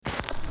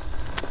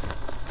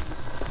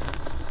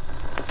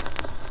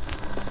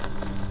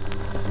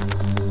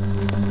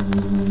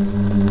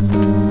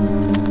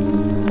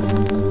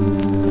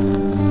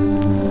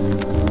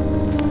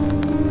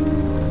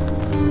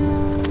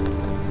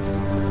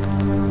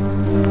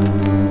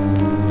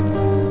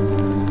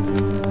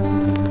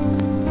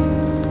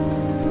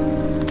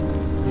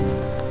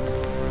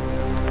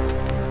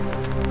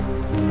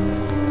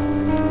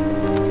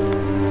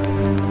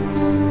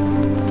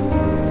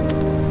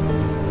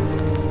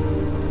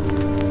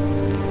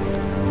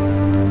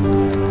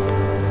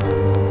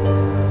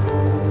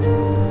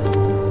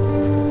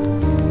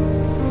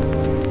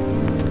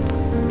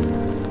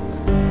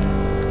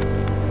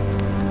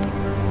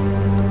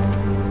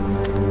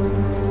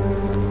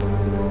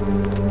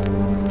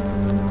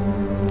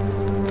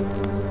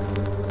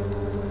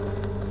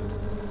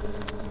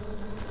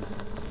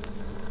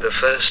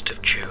1st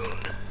of June,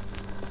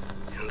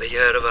 in the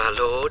year of our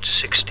Lord,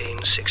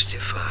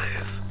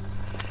 1665.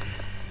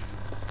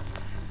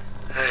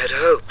 I had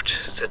hoped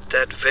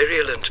that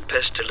virulent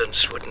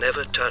pestilence would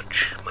never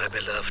touch my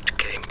beloved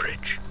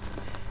Cambridge.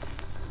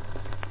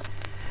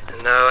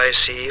 And now I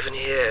see even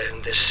here,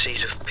 in this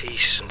seat of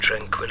peace and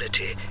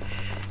tranquility,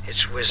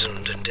 its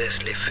wizened and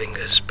deathly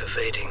fingers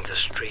pervading the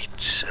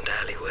streets and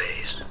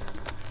alleyways.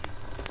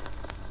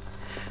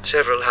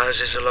 Several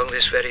houses along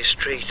this very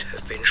street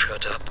have been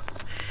shut up,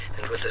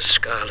 and with a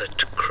scarlet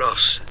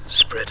cross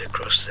spread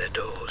across their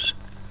doors.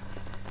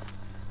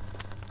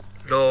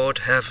 Lord,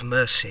 have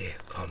mercy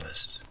on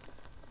us.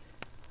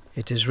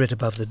 It is writ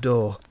above the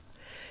door.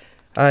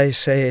 I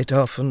say it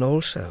often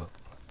also.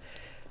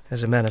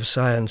 As a man of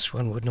science,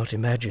 one would not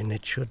imagine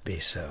it should be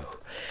so.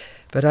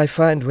 But I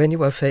find when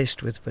you are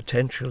faced with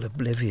potential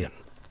oblivion,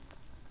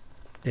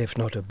 if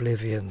not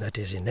oblivion that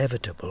is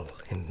inevitable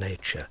in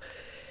nature,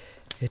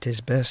 it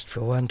is best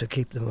for one to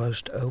keep the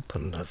most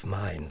open of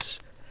minds.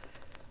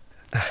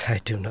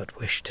 I do not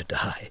wish to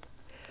die.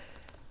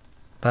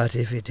 But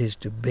if it is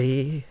to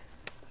be,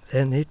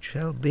 then it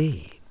shall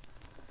be.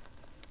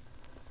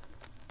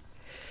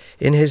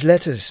 In his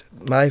letters,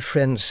 my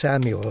friend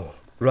Samuel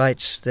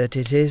writes that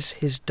it is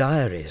his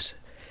diaries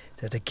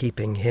that are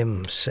keeping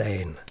him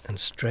sane and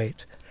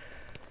straight.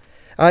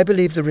 I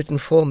believe the written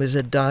form is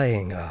a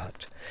dying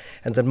art,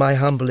 and that my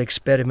humble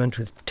experiment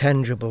with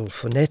tangible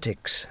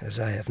phonetics, as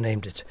I have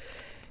named it,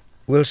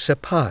 will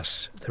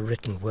surpass the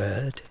written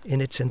word in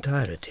its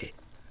entirety.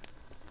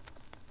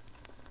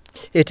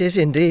 It is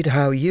indeed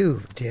how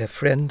you, dear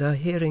friend, are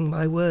hearing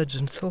my words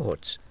and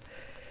thoughts.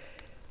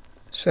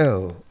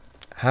 So,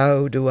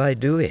 how do I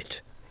do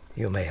it,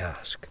 you may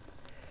ask?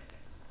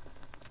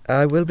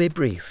 I will be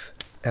brief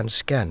and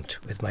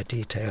scant with my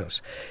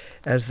details,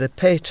 as the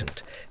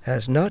patent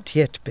has not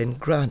yet been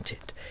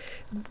granted.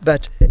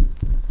 But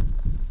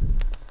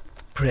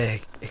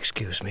pray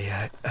excuse me,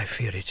 I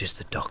fear it is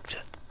the doctor.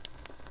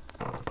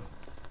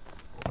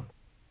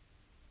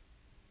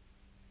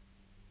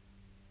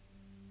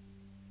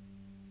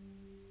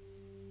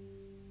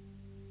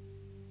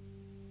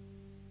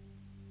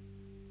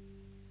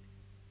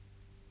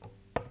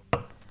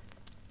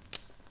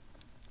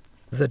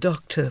 The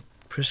doctor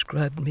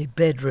prescribed me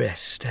bed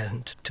rest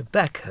and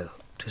tobacco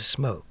to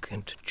smoke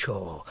and to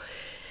chaw.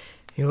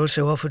 He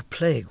also offered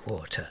plague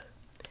water.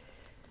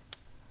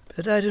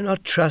 But I do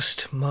not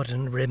trust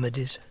modern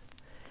remedies,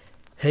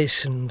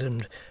 hastened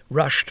and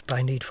rushed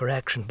by need for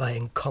action by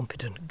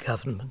incompetent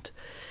government.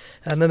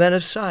 I am a man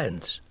of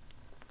science,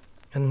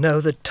 and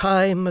know that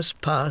time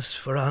must pass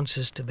for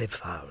answers to be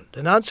found.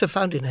 An answer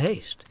found in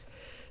haste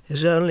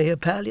is only a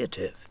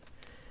palliative.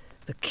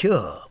 The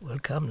cure will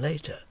come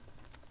later.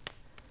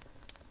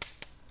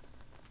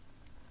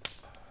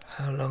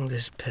 How long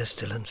this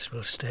pestilence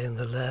will stay in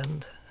the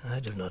land, I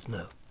do not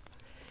know.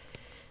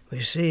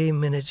 We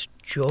seem in its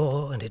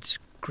jaw, and its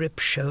grip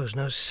shows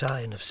no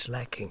sign of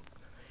slacking.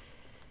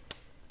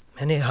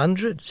 Many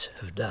hundreds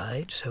have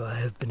died, so I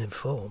have been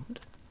informed.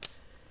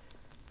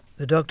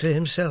 The doctor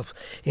himself,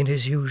 in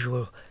his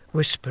usual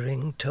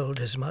whispering, told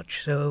as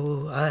much,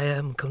 so I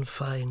am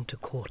confined to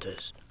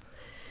quarters,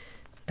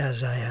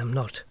 as I am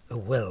not a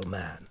well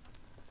man.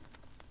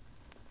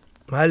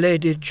 My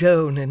Lady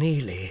Joan in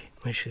Ely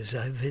wishes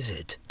I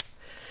visit.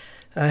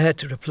 I had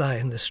to reply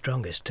in the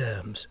strongest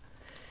terms.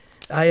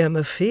 I am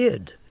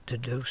afeard to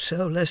do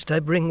so, lest I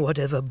bring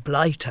whatever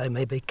blight I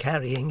may be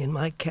carrying in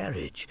my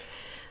carriage.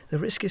 The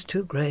risk is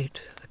too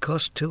great, the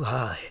cost too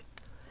high.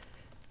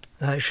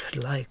 I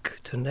should like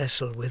to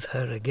nestle with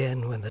her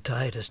again when the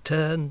tide has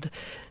turned,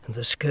 and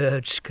the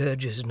scourge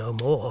scourges no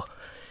more.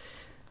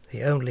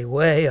 The only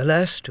way,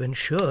 alas, to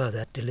ensure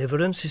that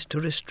deliverance is to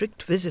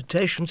restrict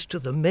visitations to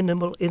the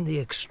minimal in the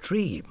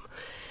extreme.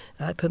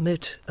 I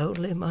permit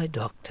only my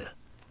doctor.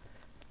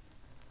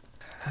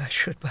 I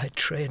should by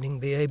training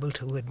be able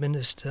to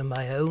administer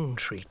my own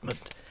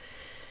treatment,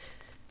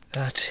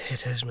 but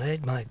it has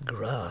made my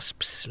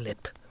grasp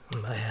slip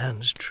and my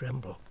hands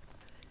tremble.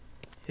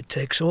 It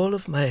takes all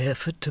of my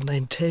effort to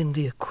maintain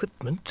the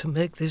equipment to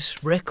make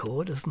this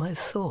record of my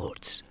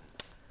thoughts.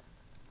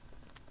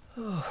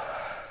 Oh,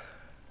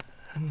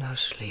 and now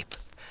sleep.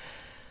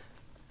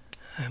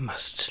 I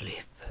must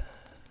sleep.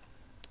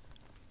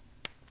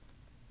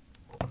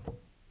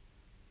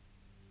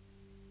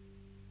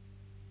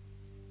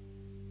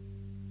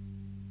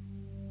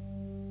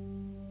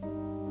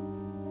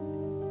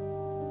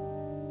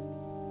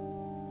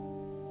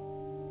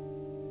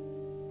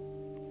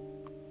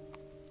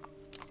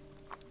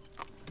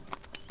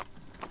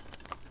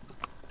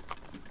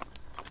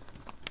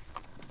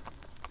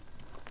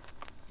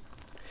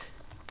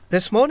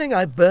 This morning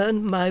I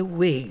burned my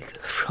wig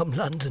from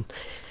London.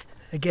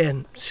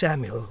 Again,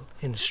 Samuel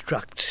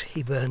instructs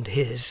he burned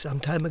his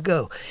some time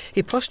ago.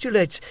 He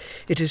postulates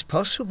it is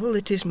possible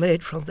it is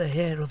made from the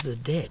hair of the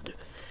dead.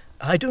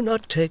 I do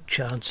not take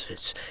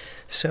chances,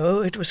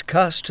 so it was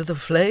cast to the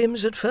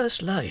flames at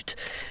first light.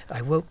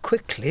 I woke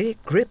quickly,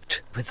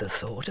 gripped with the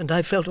thought, and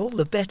I felt all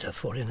the better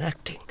for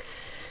enacting.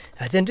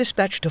 I then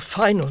dispatched a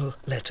final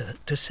letter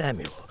to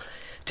Samuel,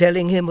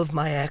 telling him of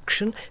my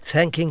action,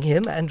 thanking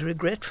him, and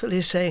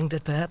regretfully saying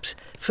that perhaps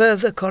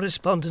further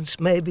correspondence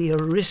may be a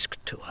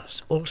risk to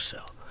us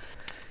also.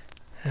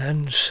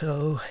 And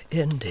so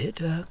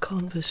ended our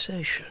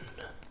conversation.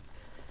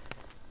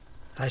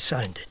 I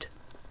signed it,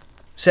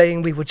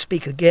 saying we would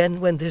speak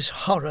again when this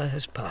horror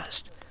has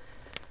passed.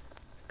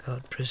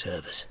 God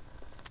preserve us.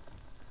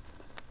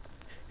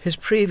 His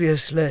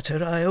previous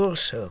letter I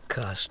also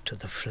cast to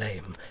the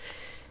flame.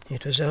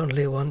 It was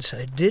only once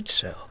I did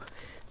so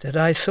that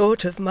I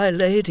thought of my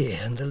lady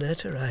and the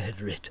letter I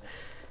had writ.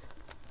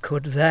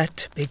 Could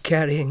that be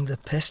carrying the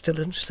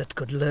pestilence that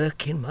could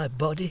lurk in my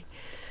body?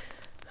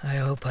 I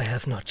hope I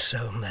have not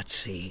sown that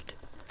seed.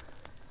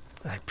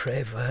 I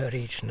pray for her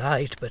each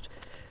night, but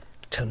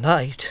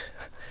tonight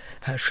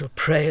I shall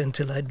pray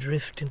until I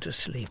drift into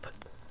sleep.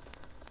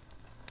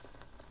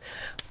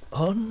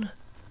 On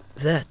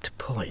that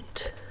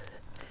point,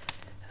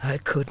 I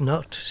could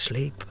not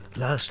sleep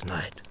last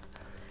night.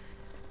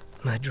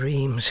 My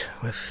dreams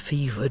were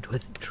fevered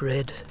with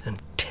dread and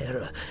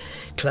terror,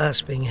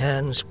 clasping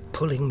hands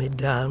pulling me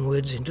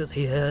downwards into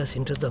the earth,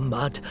 into the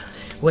mud,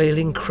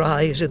 wailing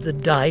cries of the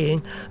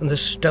dying and the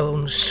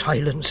stone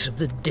silence of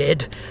the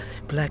dead,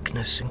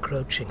 blackness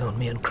encroaching on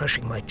me and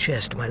crushing my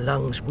chest, my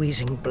lungs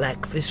wheezing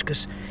black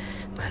viscous,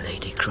 my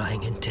lady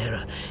crying in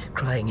terror,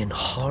 crying in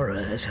horror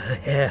as her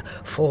hair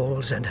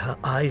falls and her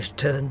eyes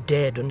turn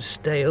dead and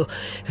stale,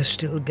 her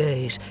still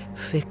gaze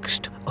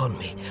fixed on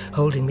me,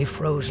 holding me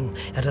frozen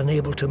and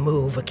unable to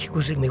move,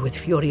 accusing me with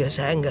furious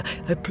anger.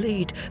 I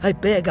plead, I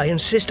beg, I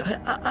insist,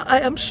 I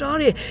am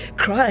sorry,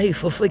 cry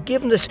for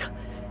forgiveness.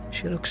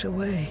 She looks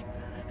away,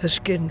 her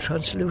skin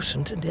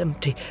translucent and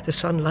empty, the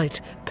sunlight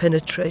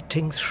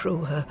penetrating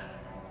through her,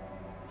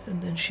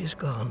 and then she's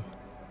gone,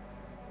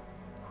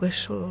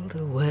 whistled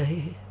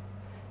away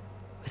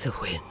with the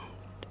wind.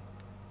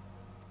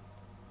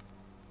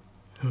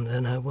 And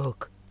then I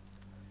woke.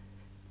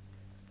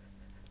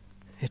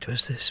 It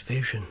was this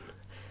vision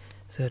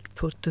that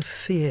put the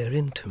fear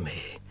into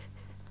me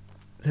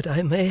that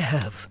I may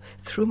have,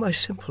 through my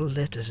simple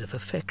letters of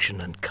affection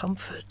and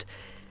comfort,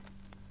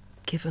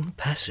 given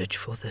passage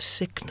for the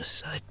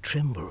sickness I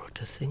tremble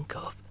to think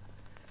of.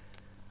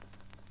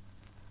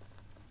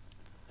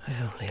 I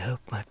only hope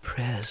my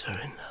prayers are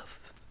enough.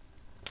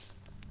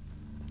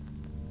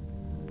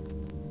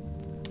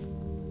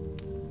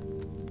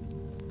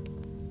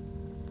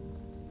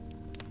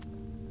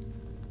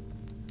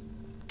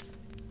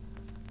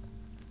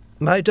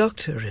 My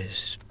doctor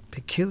is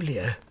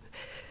peculiar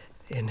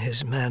in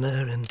his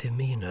manner and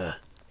demeanour.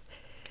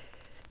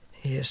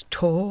 He is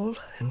tall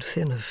and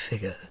thin of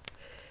figure,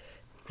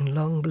 in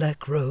long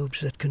black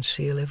robes that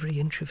conceal every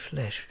inch of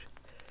flesh,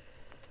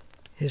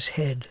 his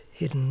head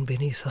hidden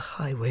beneath a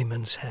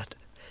highwayman's hat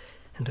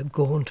and a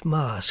gaunt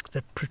mask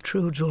that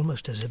protrudes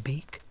almost as a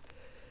beak.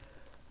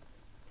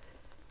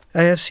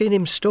 I have seen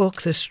him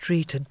stalk the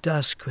street at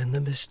dusk when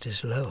the mist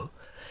is low,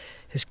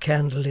 his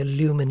candle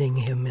illumining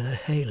him in a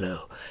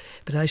halo,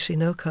 but I see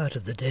no cart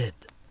of the dead,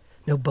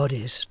 no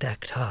bodies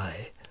stacked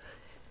high.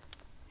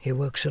 He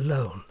works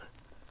alone.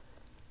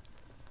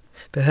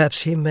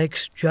 Perhaps he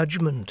makes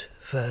judgment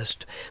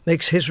first,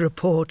 makes his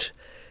report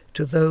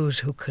to those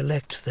who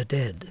collect the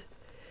dead,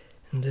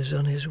 and is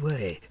on his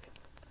way.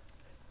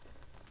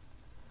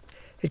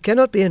 It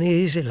cannot be an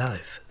easy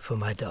life for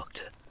my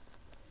doctor.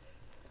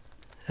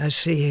 I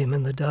see him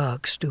in the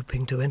dark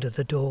stooping to enter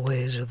the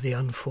doorways of the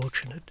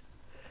unfortunate,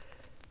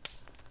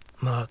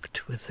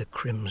 marked with the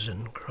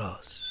crimson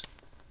cross.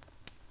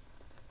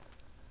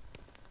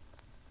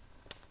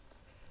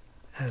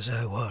 As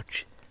I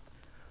watch,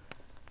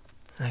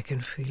 I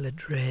can feel a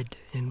dread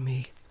in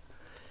me,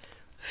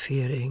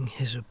 fearing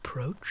his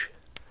approach.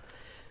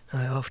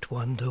 I oft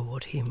wonder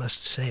what he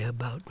must say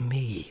about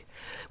me,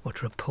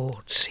 what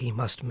reports he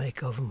must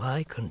make of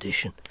my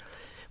condition,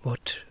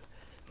 what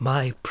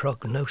my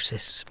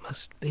prognosis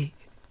must be.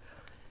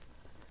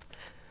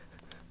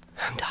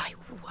 And I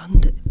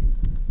wonder...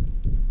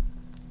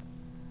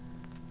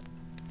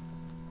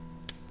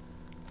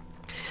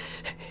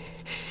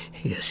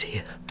 He is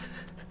here.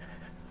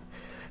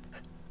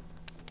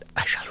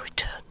 I shall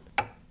return.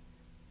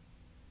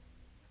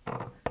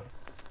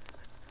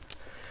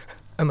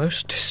 A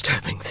most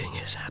disturbing thing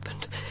has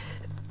happened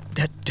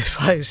that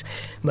defies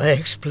my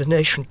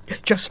explanation.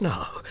 Just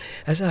now,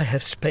 as I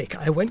have spake,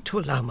 I went to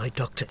allow my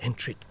doctor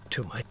entry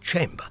to my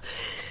chamber.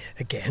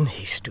 Again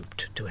he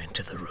stooped to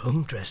enter the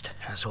room, dressed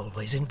as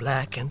always in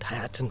black and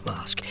hat and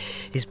mask,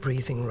 his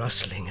breathing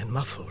rustling and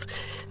muffled,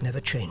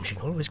 never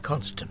changing, always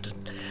constant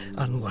and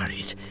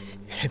unworried.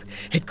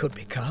 It could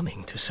be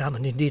calming to some,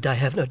 and indeed I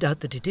have no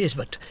doubt that it is,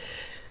 but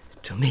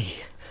to me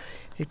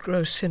it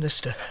grows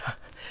sinister,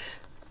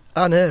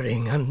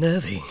 unerring,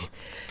 unnerving.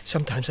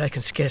 Sometimes I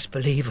can scarce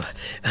believe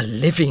a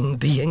living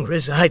being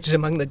resides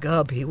among the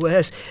garb he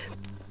wears.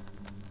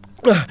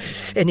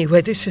 Anyway,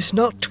 this is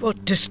not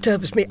what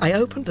disturbs me. I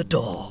opened the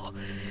door.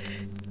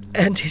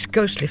 and his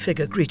ghostly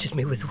figure greeted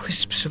me with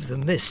wisps of the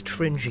mist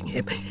fringing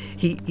him.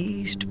 He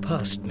eased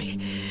past me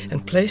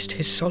and placed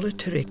his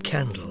solitary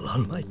candle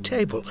on my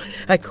table.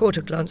 I caught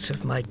a glance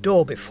of my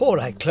door before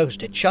I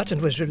closed it shut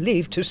and was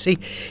relieved to see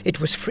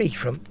it was free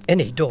from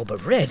any daub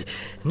of red.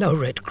 No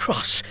red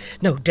cross,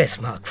 no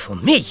death mark for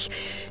me.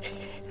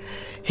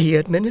 He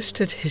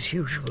administered his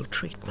usual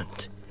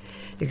treatment,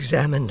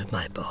 examined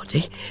my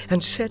body,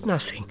 and said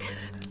nothing.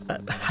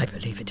 I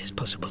believe it is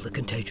possible the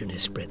contagion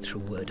is spread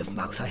through word of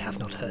mouth. I have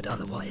not heard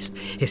otherwise.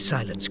 His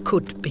silence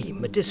could be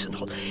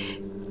medicinal.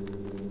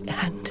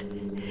 And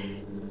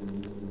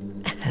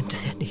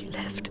then he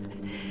left.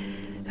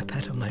 A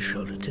pat on my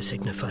shoulder to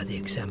signify the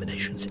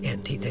examination's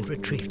end. He then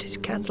retrieved his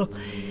candle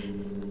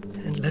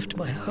and left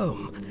my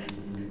home.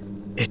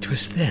 It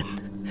was then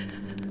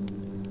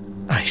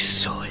I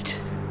saw it.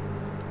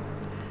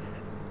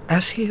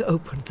 As he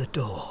opened the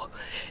door,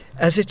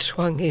 as it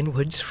swung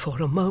inwards for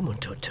a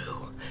moment or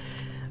two,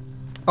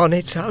 on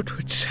its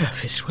outward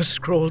surface was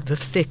scrawled the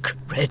thick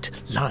red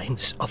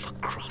lines of a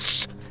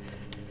cross.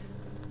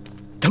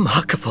 The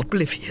mark of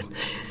oblivion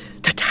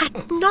that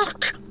had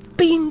not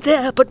been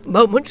there but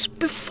moments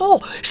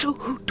before. So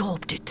who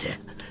daubed it there?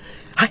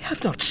 I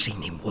have not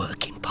seen him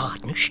work in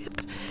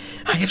partnership.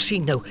 I have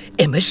seen no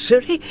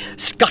emissary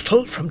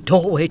scuttle from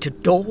doorway to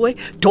doorway,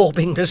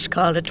 daubing the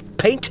scarlet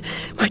paint.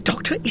 My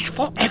doctor is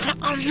forever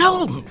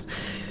alone.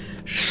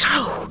 So,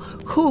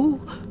 who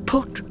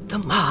put the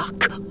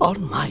mark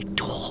on my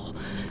door?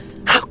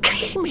 How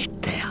came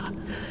it there?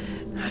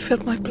 I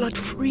felt my blood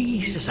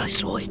freeze as I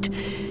saw it,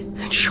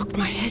 and shook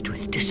my head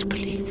with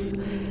disbelief.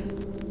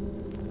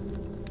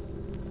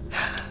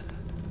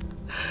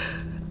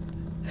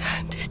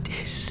 And it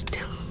is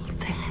still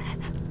there.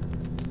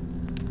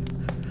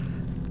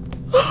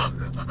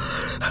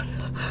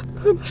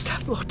 I must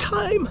have more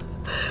time.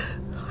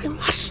 I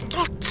must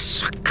not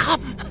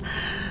succumb.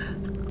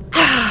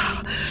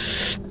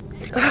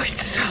 Oh,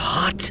 it's so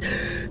hot.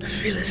 I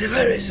feel as if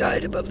I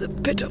reside above the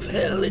pit of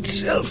hell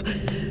itself.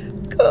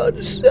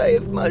 God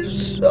save my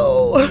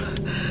soul.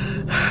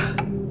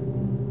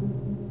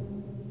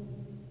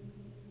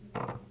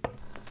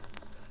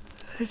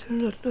 I do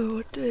not know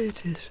what day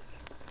it is.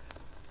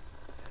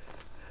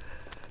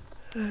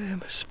 I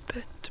am a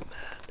spent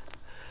man.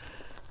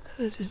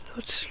 I did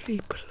not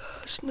sleep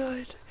last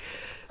night.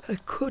 I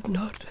could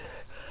not.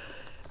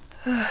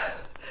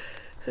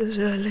 As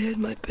I lay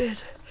in my bed,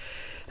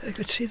 I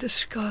could see the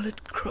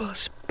scarlet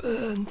cross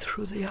burn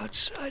through the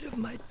outside of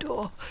my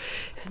door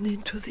and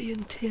into the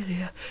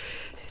interior.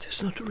 It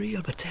was not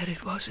real, but there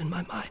it was in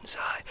my mind's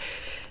eye.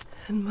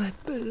 And my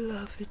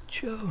beloved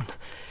Joan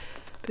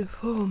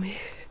before me.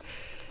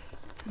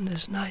 And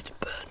as night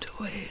burnt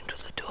away into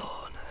the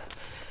dawn,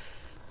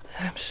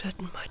 I am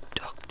certain my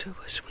doctor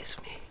was with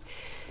me,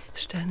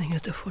 standing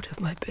at the foot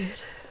of my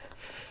bed.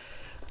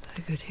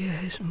 I could hear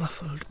his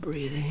muffled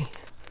breathing,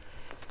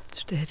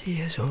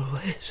 steady as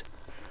always.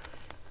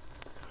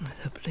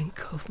 With a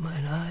blink of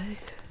mine eye,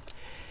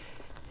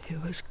 he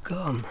was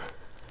gone,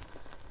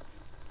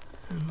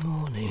 and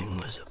morning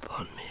was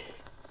upon me.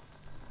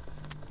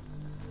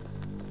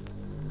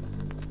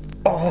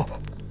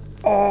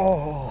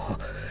 Oh!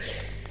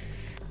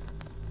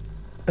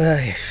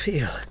 I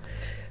feel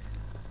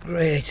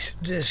great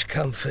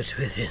discomfort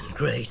within,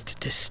 great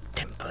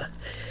distemper.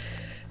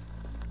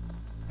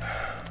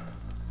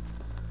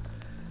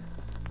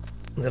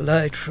 The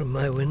light from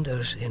my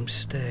window seems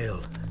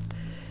stale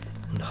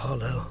and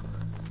hollow,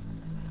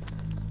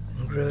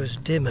 and grows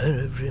dimmer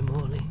every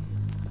morning.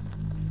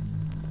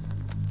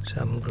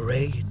 Some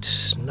great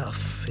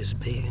snuff is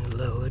being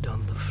lowered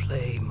on the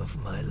flame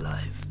of my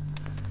life.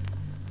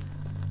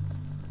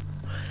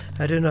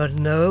 I do not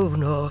know,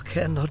 nor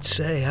cannot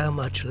say how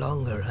much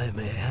longer I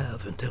may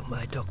have until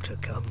my doctor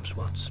comes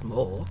once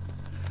more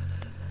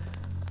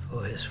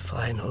for his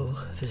final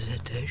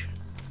visitation.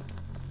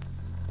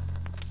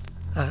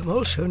 I am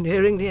also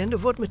nearing the end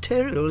of what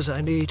materials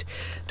I need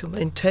to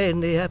maintain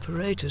the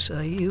apparatus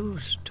I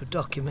use to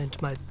document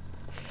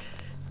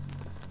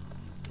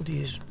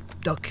these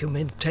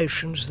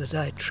documentations that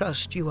I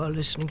trust you are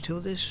listening to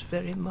this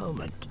very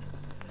moment.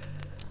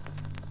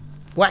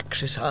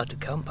 Wax is hard to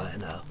come by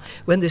now.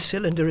 When this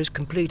cylinder is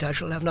complete, I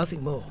shall have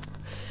nothing more.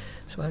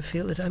 So I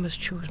feel that I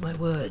must choose my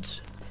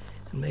words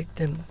and make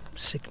them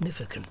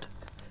significant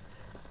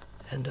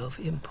and of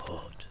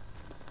import.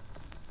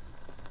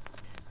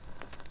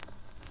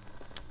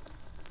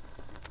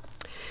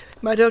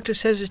 My doctor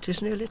says it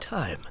is nearly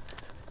time.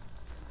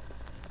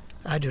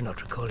 I do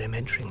not recall him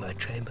entering my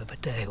chamber,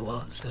 but there he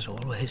was, as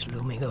always,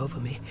 looming over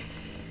me,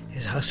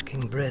 his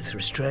husking breath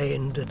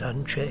restrained and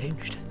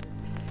unchanged.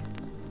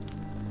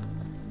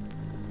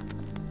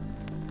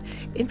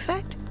 In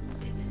fact,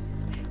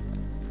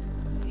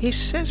 he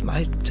says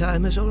my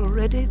time has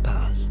already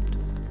passed.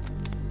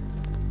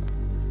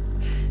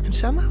 And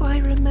somehow I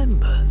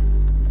remember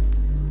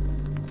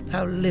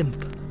how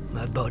limp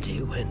my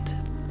body went,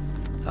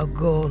 how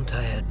gaunt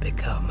I had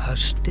become, how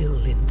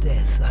still in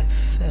death I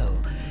fell.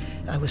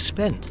 I was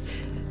spent,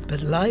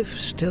 but life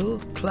still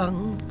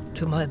clung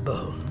to my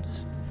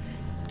bones.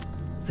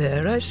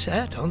 There I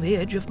sat on the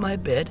edge of my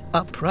bed,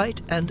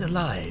 upright and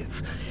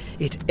alive,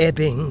 it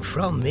ebbing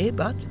from me,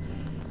 but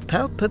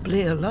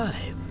palpably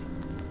alive.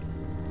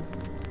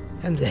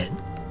 And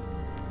then,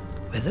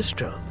 with a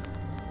stroke,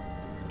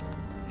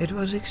 it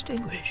was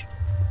extinguished.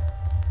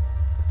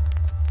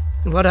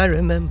 And what I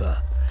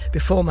remember,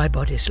 before my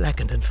body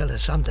slackened and fell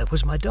asunder,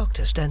 was my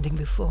doctor standing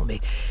before me,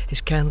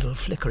 his candle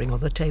flickering on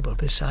the table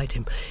beside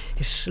him,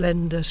 his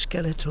slender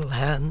skeletal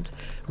hand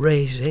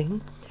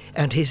raising,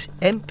 and his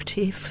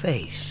empty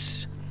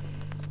face,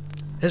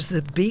 as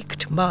the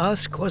beaked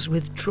mask was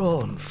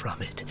withdrawn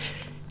from it.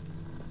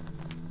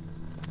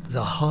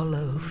 The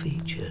hollow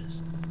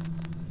features.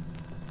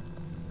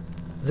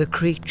 The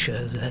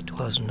creature that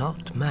was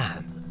not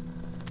man.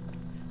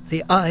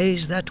 The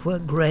eyes that were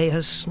grey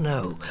as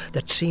snow,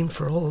 that seemed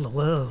for all the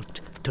world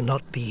to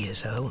not be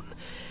his own,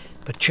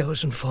 but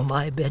chosen for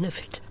my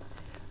benefit.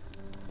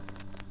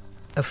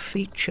 A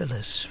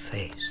featureless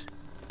face.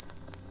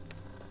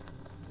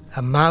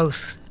 A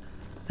mouth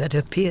that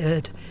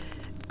appeared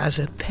as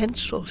a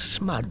pencil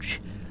smudge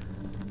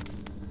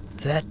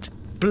that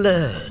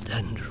blurred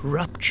and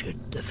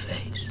ruptured the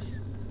face.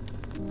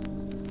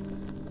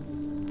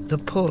 The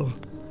pull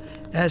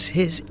as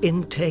his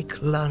intake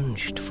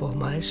lunged for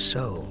my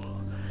soul,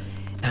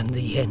 and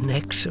the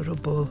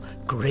inexorable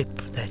grip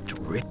that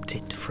ripped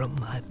it from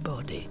my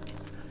body.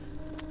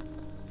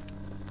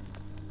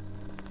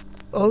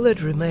 All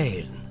that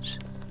remains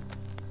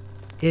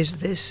is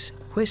this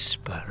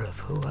whisper of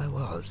who I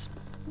was.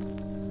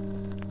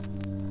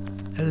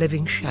 A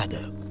living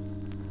shadow.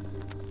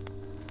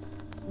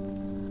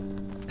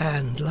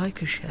 And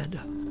like a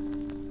shadow,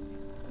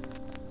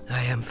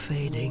 I am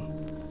fading.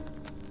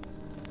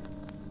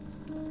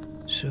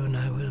 Soon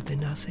I will be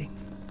nothing.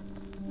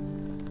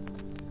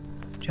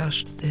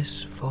 Just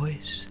this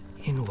voice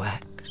in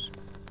wax.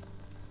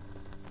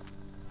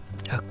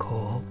 A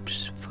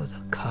corpse for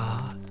the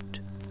cart.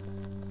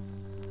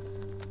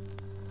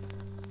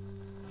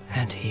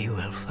 And he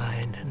will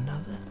find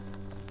another,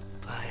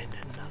 find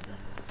another,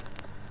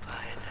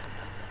 find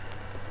another,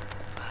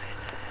 find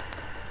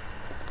another,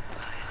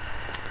 find another.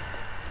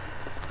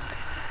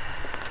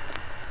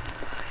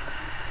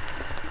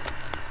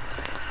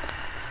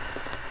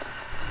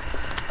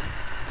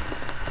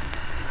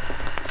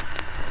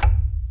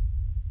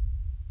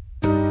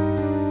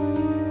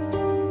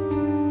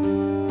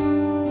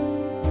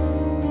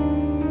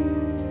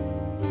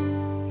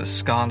 The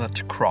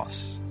Scarlet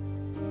Cross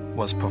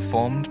was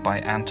performed by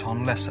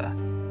Anton Lesser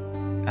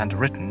and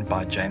written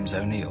by James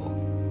O'Neill,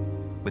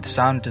 with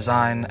sound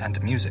design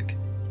and music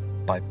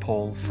by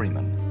Paul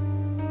Freeman.